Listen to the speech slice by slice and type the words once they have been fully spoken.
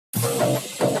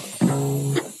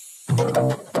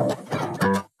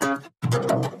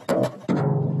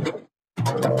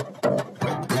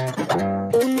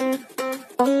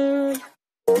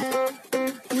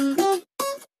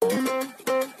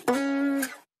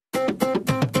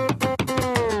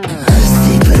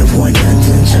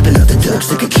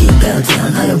Like a king bow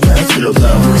down, I don't ride till I'm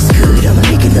low. It's good, I'ma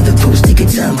make another post, take a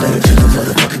time. Better turn the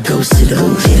motherfucking ghost to the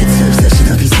old. Yeah, it's tough, selection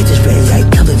of these haters, red light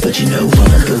color. But you know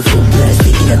I'ma go full blast,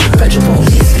 picking up the fragile bone.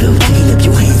 Let's go, digging up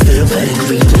your hands, little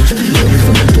pedigree. Don't you be over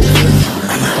from the bullshit.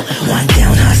 I'ma wind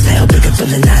down, hostile, break up from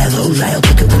the Nile. Oh, Lyle,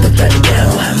 pick up with the fragile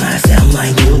battle. I might sound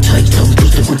like real tight tone,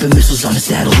 boost the whipping missiles on the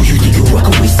saddle. Who you think you rock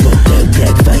away, smoke that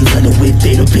black vines on the whip,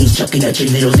 fatal pains chucking at your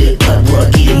middle lip. Pop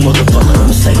rock, eating motherfucker, I'm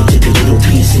a psycho, take a little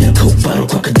piece in a coke bottle,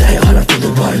 crocodile. I feel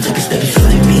the water, take a step and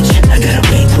fly, bitch. I got a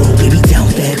bankroll, baby, down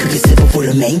bad. Cook a sip before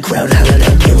the main crowd. Holla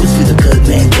out arrows through the cut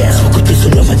man down. Smoke a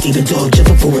Thistle on my demon dog,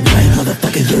 jump for a bite.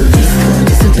 Motherfucker, yo, this gun.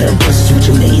 This a bell busters with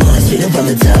your main line. Spin around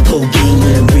the top, whole game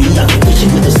with a ring. I've been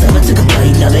wishing with the summer, took a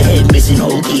bite. Now the head missing,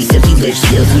 whole keys, empty lips,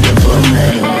 still through the bum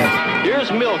line.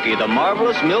 Here's Milky, the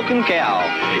marvelous milking cow.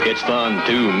 It's fun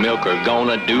to milk her,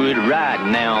 gonna do it right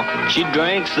now. She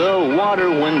drinks the water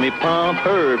when we pump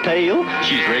her tail.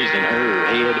 She's raising her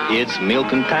head, it's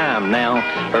milking time now.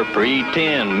 Her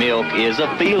pretend milk is a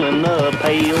feeling the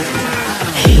pail.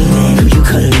 Hey man, who you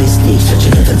calling this snake? Such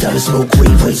another dollar smoke,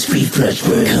 great white free fresh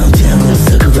word. Calm down, little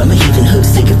sucker, I'm a heathen hook.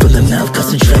 Sticking from the mouth, got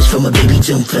some trash from a baby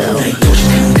jump foul. Like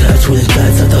Dogecoin, got twin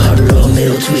thighs out the heart of all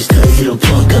male. Twist her little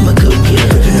punk, I'm a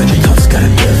go-getter. Ripping 100 pumps, got a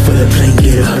death for the plane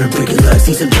gear. Harder breaking locks,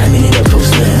 need some timing in a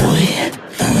post now.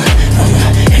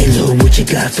 Halo, what you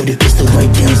got for the pistol? Right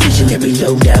down, stationary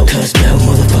loadout. Cuss out,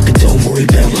 motherfucker, don't worry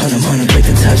about. Hunt 'em, break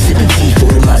the top, sipping tea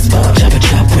for in my spot. Chop a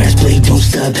chop, grass blade, don't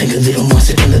stop. Hang a little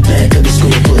monster from the back of the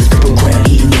school bullets, purple ground.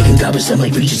 Eating, making gobbers, I'm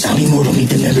like Regis. I'm immortal, meet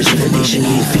the members of the nation.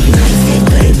 Eating, feeding, I can't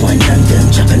play one, I'm done.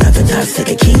 Chopping out the dots like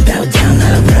a king.